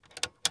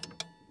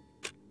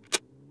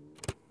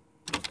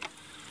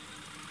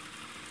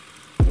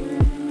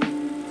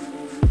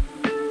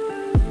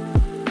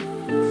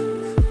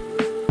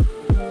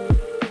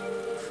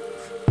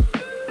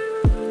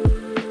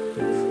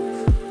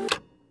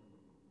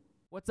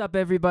What's up,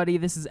 everybody?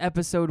 This is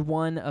episode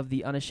 1 of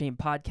the Unashamed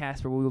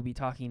podcast, where we will be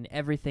talking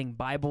everything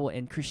Bible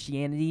and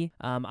Christianity.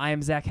 I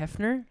am Zach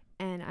Hefner.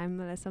 And I'm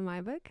Melissa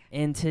Mybook.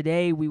 And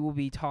today we will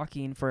be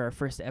talking for our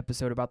first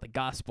episode about the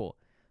gospel.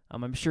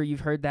 I'm sure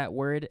you've heard that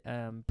word.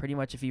 Pretty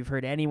much if you've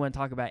heard anyone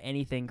talk about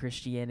anything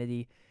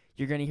Christianity,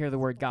 you're going to hear the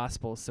word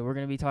gospel. So we're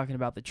going to be talking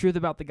about the truth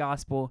about the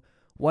gospel,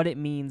 what it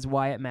means,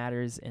 why it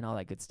matters, and all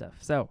that good stuff.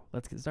 So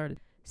let's get started.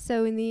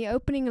 So in the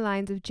opening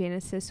lines of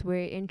Genesis,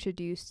 we're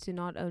introduced to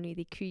not only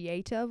the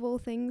creator of all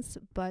things,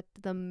 but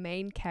the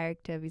main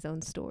character of his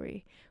own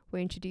story. We're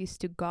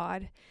introduced to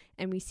God,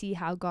 and we see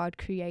how God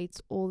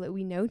creates all that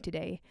we know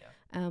today.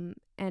 Yeah.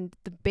 And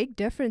the big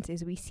difference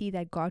is we see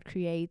that God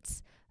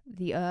creates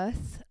the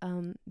earth,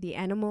 the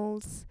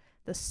animals,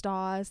 the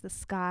stars, the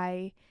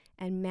sky,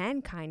 and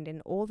mankind,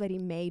 and all that he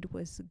made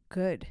was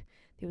good.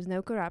 There was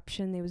no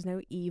corruption, there was no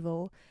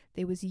evil,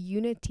 there was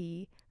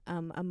unity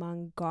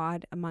among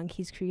God, among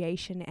his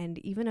creation, and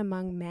even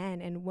among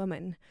man and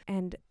woman.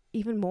 And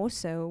even more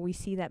so, we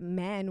see that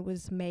man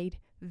was made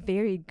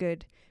very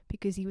good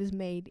because he was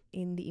made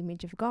in the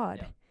image of God.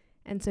 Yeah.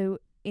 And so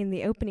in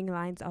the opening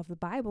lines of the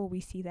Bible, we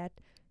see that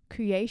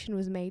creation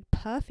was made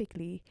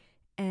perfectly,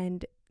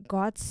 and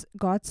God's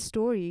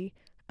story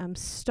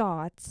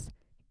starts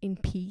in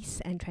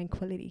peace and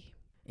tranquility.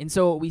 And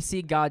so what we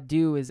see God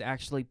do is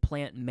actually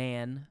plant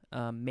man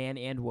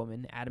and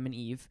woman, Adam and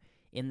Eve,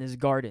 in this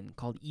garden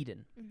called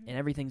Eden. Mm-hmm. And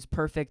everything's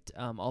perfect.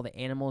 All the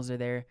animals are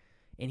there.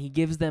 And he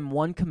gives them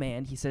one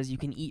command. He says you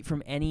can eat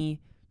from any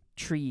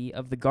tree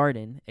of the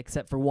garden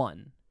except for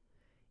one.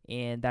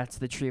 And that's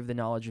the tree of the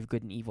knowledge of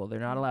good and evil. They're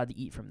not allowed to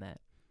eat from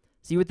that.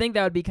 So you would think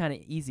that would be kind of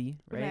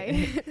easy,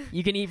 right?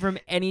 You can eat from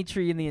any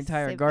tree in the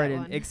entire Except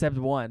garden that except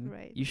one.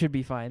 Right. You should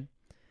be fine.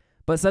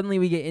 But suddenly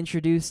we get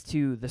introduced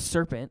to the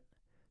serpent,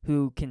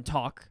 who can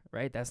talk,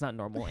 right? That's not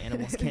normal.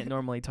 Animals can't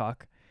normally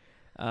talk.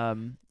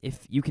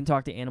 If you can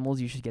talk to animals,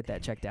 you should get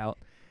that checked out.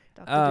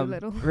 Dr.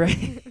 Dolittle.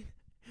 Right.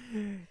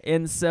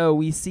 And so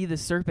we see the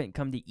serpent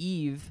come to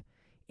Eve,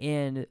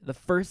 and the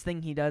first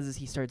thing he does is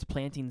he starts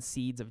planting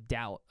seeds of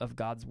doubt of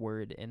God's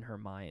word in her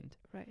mind.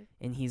 Right.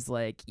 And he's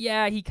like,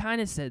 yeah, he kind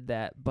of said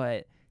that,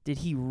 but did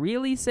he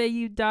really say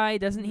you'd die?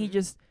 Doesn't he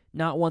just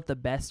not want the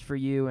best for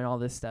you and all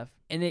this stuff?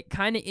 And it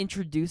kind of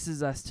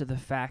introduces us to the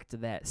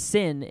fact that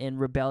sin and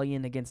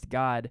rebellion against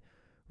God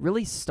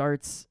really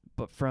starts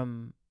but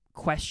from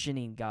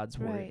questioning God's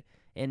word Right.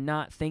 and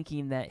not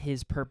thinking that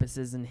his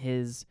purposes and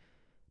his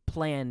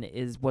plan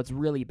is what's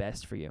really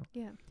best for you.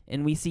 Yeah.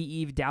 And we see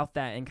Eve doubt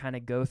that and kind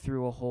of go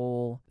through a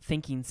whole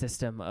thinking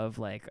system of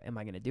like, am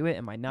I going to do it?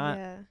 Am I not?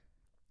 Yeah.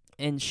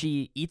 And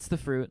she eats the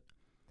fruit,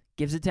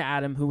 gives it to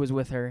Adam, who was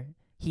with her.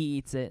 He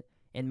eats it,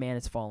 and man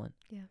is fallen.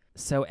 Yeah.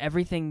 So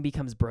everything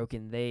becomes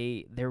broken.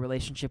 Their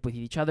relationship with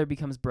each other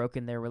becomes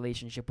broken. Their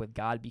relationship with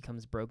God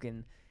becomes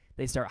broken.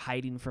 They start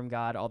hiding from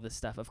God, all this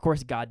stuff. Of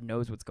course, God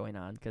knows what's going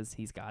on because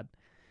he's God.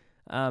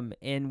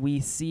 And we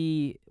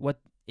see what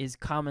is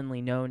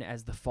commonly known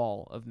as the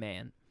fall of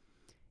man.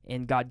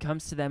 And God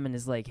comes to them and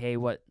is like, hey,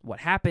 what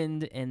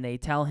happened? And they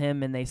tell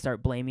him, and they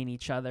start blaming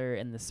each other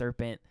and the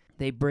serpent.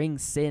 They bring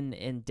sin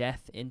and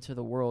death into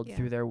the world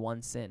through their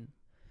one sin.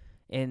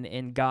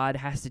 And God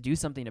has to do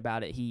something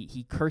about it.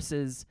 He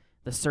curses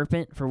the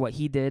serpent for what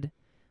he did.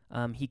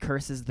 He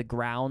curses the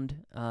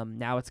ground.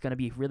 Now it's going to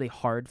be really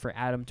hard for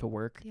Adam to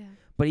work. Yeah.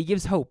 But he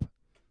gives hope.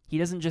 He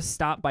doesn't just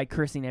stop by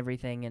cursing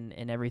everything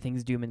and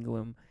everything's doom and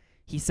gloom.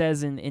 He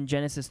says in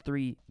Genesis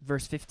 3,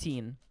 verse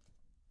 15,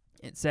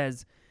 it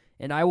says,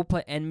 "And I will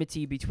put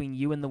enmity between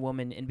you and the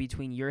woman, and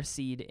between your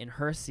seed and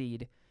her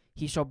seed.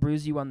 He shall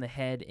bruise you on the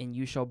head, and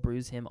you shall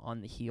bruise him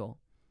on the heel."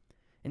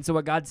 And so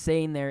what God's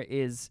saying there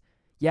is,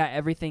 yeah,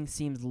 everything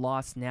seems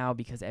lost now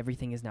because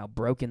everything is now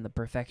broken. The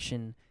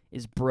perfection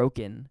is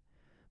broken.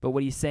 But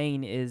what he's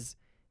saying is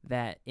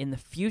that in the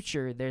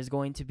future, there's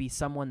going to be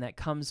someone that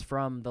comes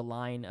from the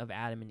line of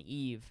Adam and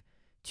Eve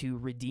to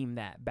redeem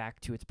that back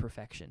to its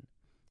perfection.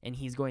 And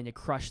he's going to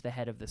crush the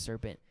head of the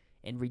serpent,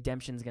 and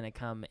redemption's going to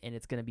come, and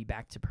it's going to be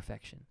back to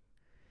perfection.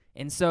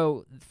 And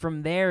so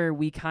from there,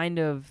 we kind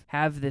of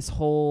have this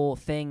whole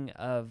thing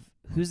of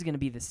who's going to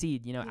be the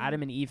seed. You know, Yeah.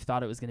 Adam and Eve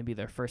thought it was going to be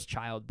their first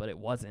child, but it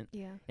wasn't.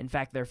 Yeah. In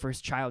fact, their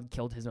first child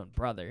killed his own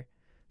brother.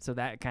 So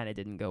that kind of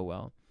didn't go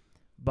well.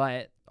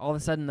 But all of a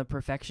sudden, the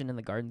perfection in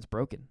the garden's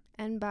broken.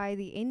 And by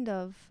the end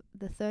of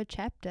the 3rd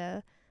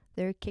chapter,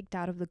 they're kicked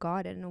out of the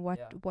garden.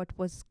 What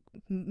was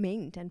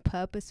meant and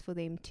purpose for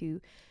them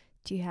to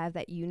have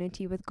that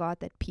unity with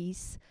God, that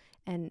peace,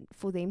 and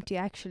for them to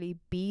actually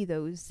be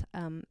those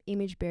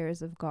image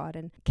bearers of God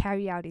and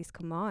carry out his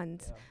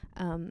commands,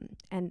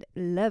 and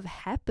live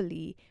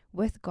happily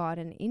with God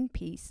and in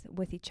peace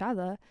with each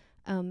other,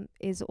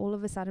 is all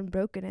of a sudden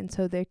broken. And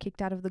so they're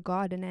kicked out of the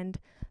garden. And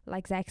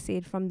like Zach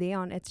said, from there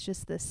on, it's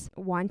just this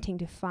wanting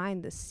to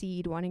find the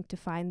seed, wanting to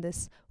find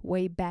this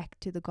way back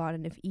to the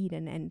Garden of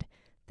Eden, and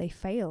they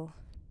fail.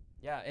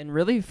 Yeah, and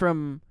really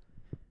from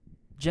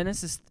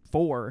Genesis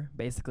 4,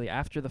 basically,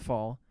 after the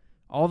fall,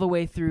 all the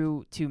way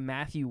through to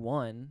Matthew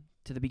 1,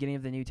 to the beginning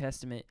of the New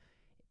Testament,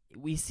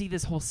 we see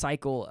this whole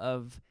cycle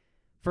of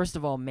first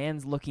of all,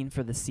 man's looking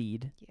for the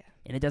seed,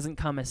 and it doesn't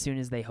come as soon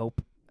as they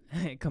hope.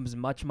 It comes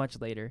much,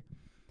 much later.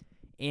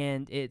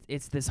 And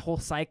it's this whole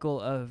cycle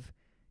of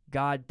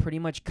God pretty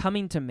much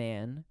coming to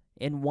man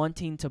and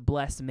wanting to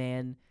bless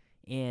man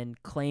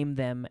and claim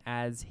them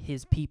as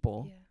his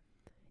people,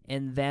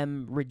 and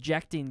them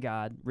rejecting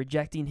God,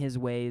 rejecting his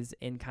ways,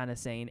 and kind of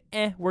saying,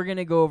 we're going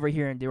to go over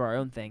here and do our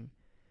own thing.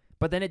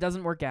 But then it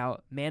doesn't work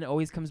out. Man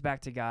always comes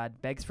back to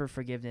God, begs for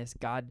forgiveness.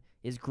 God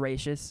is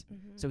gracious,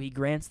 so he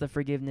grants the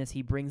forgiveness.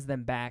 He brings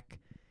them back,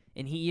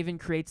 and he even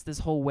creates this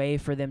whole way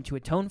for them to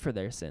atone for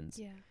their sins.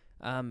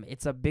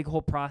 It's a big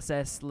whole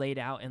process laid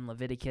out in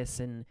Leviticus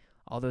and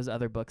all those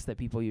other books that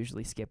people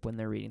usually skip when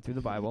they're reading through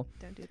the Bible.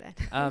 Don't do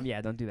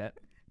that. Don't do that.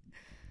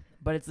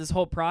 But it's this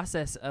whole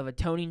process of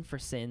atoning for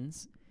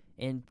sins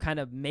and kind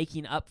of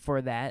making up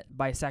for that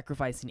by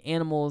sacrificing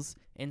animals.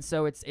 And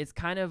so it's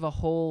kind of a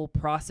whole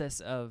process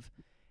of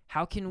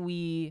how can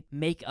we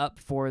make up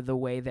for the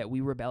way that we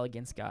rebel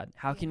against God?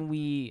 How can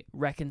we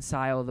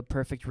reconcile the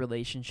perfect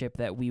relationship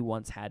that we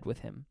once had with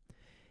him?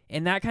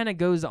 And that kind of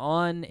goes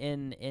on,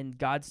 and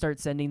God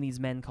starts sending these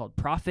men called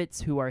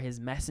prophets who are his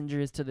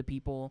messengers to the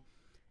people.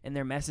 And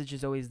their message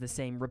is always the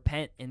same: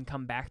 repent and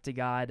come back to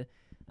God.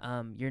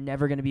 You're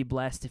never going to be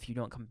blessed if you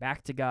don't come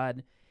back to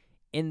God.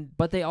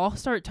 But they all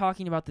start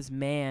talking about this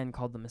man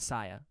called the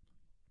Messiah.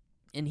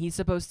 And he's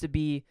supposed to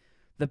be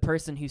the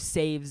person who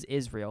saves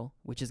Israel,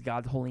 which is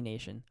God's holy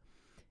nation,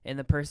 and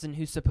the person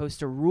who's supposed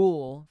to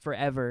rule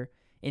forever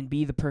and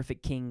be the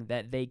perfect king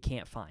that they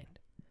can't find.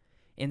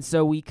 And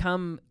so we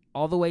come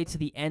all the way to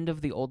the end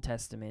of the Old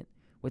Testament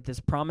with this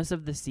promise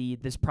of the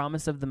seed, this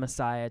promise of the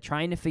Messiah,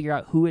 trying to figure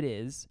out who it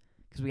is,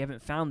 because we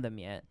haven't found them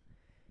yet,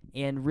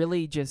 and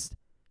really just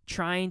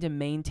trying to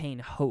maintain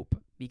hope,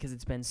 because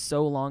it's been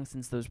so long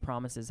since those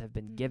promises have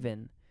been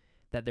given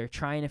that they're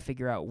trying to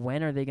figure out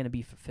when are they going to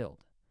be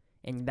fulfilled.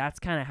 And that's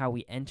kind of how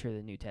we enter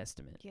the New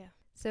Testament.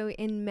 So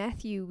in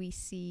Matthew, we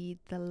see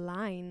the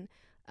line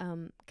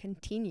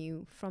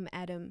continue from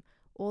Adam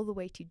all the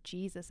way to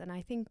Jesus. And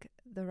I think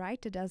the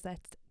writer does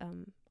that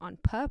on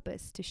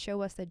purpose to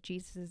show us that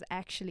Jesus is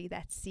actually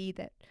that seed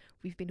that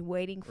we've been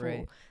waiting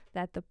for,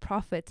 that the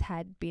prophets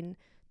had been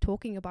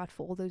talking about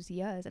for all those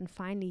years. And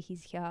finally,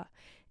 he's here.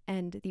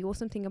 And the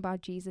awesome thing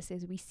about Jesus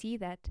is we see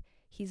that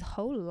his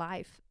whole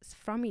life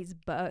from his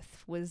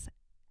birth was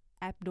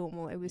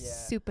abnormal. It was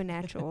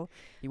supernatural.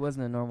 He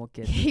wasn't a normal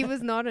kid. He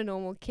was not a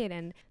normal kid.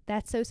 And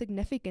that's so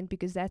significant,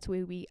 because that's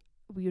where we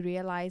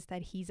realize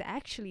that he's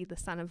actually the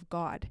Son of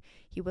God.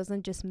 He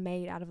wasn't just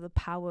made out of the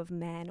power of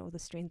man or the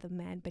strength of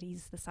man, but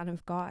he's the Son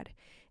of God.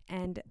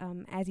 And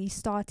as he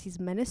starts his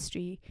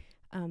ministry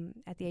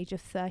at the age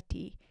of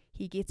 30,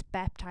 he gets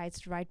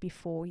baptized right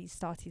before he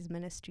starts his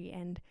ministry,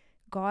 and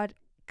God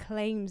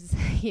claims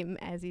him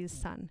as his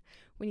son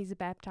when he's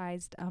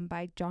baptized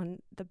by John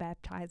the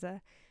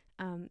Baptizer.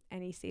 And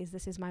he says,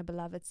 "This is my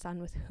beloved son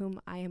with whom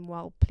I am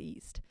well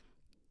pleased."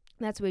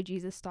 That's where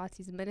Jesus starts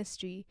his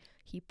ministry.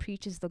 He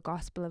preaches the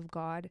gospel of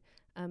God.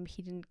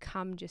 He didn't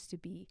come just to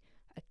be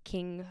a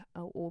king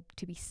or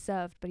to be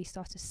served, but he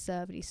starts to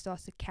serve, and he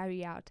starts to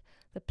carry out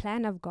the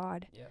plan of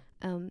God.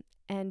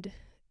 And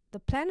the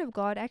plan of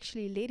God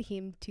actually led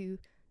him to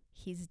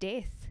his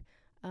death,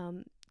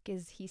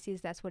 because he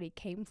says that's what he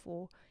came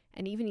for.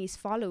 And even his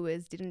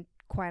followers didn't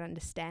quite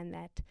understand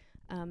that.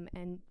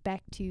 And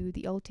back to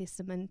the Old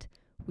Testament,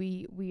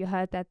 we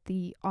heard that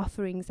the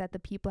offerings that the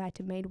people had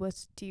to make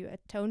was to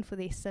atone for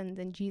their sins,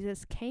 and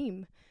Jesus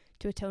came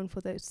to atone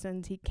for those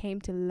sins. He came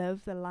to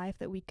live the life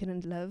that we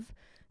couldn't live,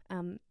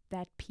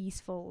 that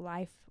peaceful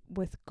life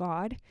with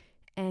God,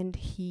 and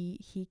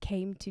he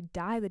came to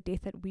die the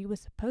death that we were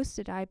supposed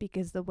to die,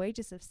 because the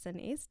wages of sin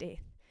is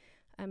death.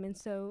 And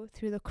so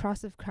through the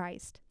cross of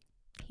Christ,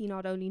 he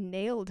not only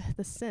nailed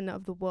the sin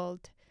of the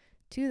world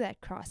to that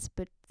cross,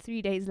 but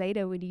 3 days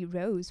later, when he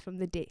rose from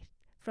the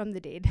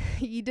dead,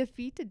 he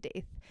defeated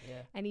death,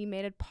 and he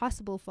made it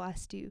possible for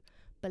us to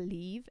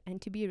believe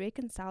and to be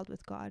reconciled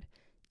with God,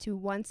 to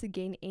once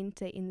again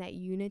enter in that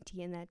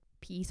unity and that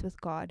peace with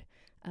God,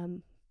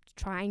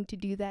 trying to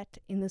do that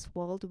in this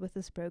world with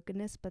this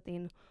brokenness, but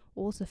then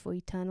also for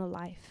eternal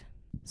life.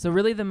 So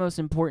really the most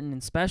important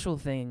and special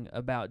thing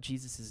about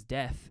Jesus'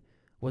 death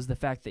was the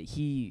fact that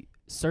he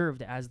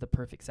served as the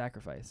perfect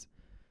sacrifice.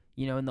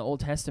 You know, in the Old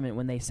Testament,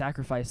 when they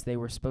sacrificed, they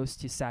were supposed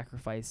to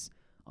sacrifice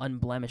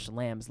unblemished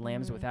lambs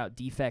without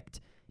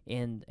defect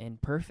and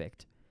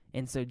perfect.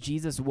 And so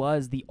Jesus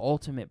was the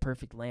ultimate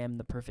perfect lamb,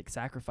 the perfect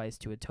sacrifice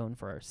to atone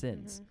for our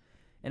sins.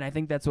 And I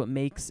think that's what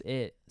makes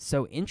it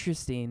so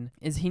interesting,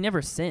 is he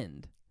never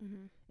sinned.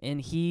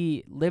 And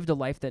he lived a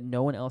life that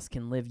no one else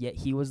can live, yet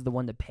he was the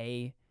one to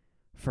pay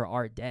for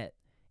our debt.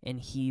 And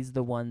he's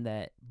the one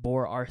that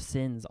bore our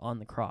sins on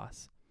the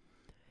cross.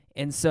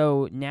 And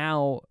so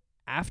now,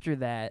 after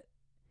that,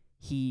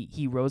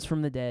 he rose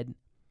from the dead,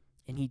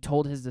 and he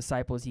told his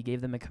disciples, he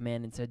gave them a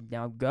command and said,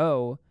 "Now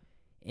go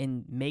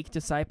and make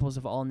disciples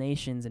of all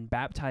nations and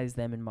baptize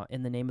them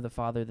in the name of the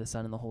Father, the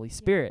Son, and the Holy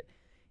Spirit."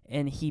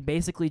 And he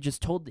basically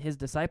just told his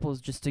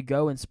disciples just to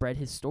go and spread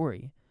his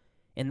story.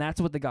 And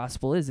that's what the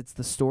gospel is. It's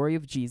the story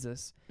of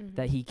Jesus,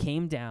 that he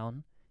came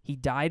down, he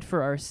died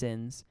for our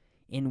sins,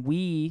 and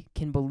we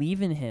can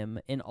believe in him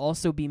and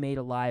also be made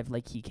alive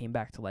like he came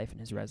back to life in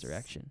his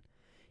resurrection.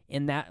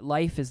 And that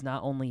life is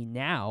not only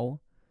now,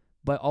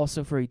 but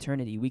also for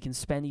eternity. We can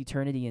spend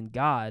eternity in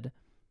God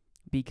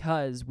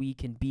because we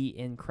can be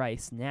in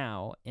Christ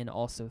now and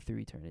also through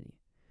eternity.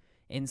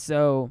 And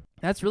so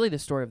that's really the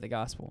story of the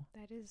gospel.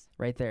 That is.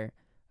 Right there.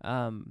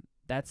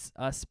 That's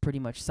us pretty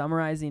much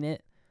summarizing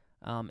it.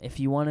 If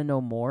you want to know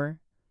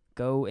more,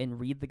 go and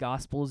read the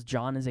Gospels.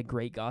 John is a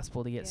great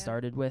gospel to get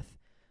started with.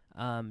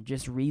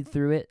 Just read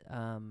through it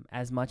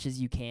as much as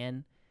you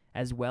can,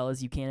 as well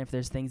as you can. If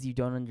there's things you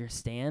don't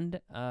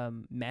understand,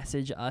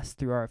 message us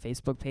through our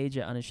Facebook page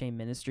at Unashamed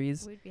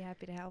Ministries. We'd be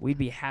happy to help. We'd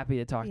be happy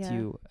to talk to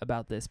you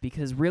about this,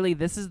 because really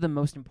this is the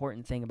most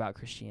important thing about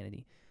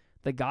Christianity.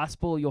 The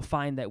gospel, you'll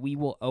find that we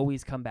will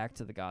always come back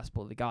to the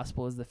gospel. The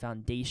gospel is the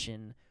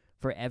foundation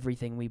for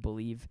everything we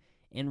believe,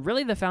 and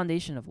really the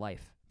foundation of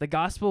life. The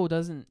gospel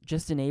doesn't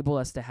just enable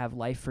us to have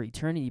life for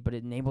eternity, but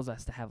it enables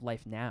us to have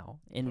life now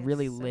and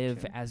really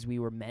live as we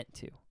were meant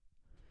to.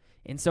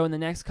 And so in the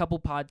next couple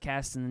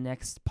podcasts and the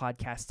next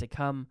podcast to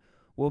come,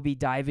 we'll be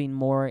diving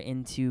more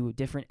into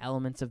different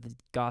elements of the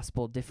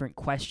gospel, different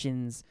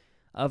questions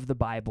of the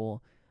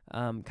Bible,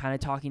 kind of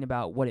talking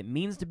about what it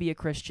means to be a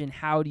Christian,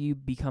 how do you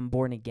become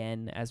born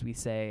again, as we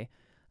say,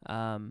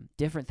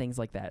 different things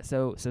like that.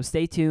 So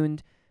stay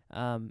tuned.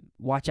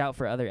 Watch out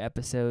for other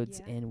episodes,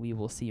 and we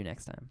will see you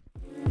next time.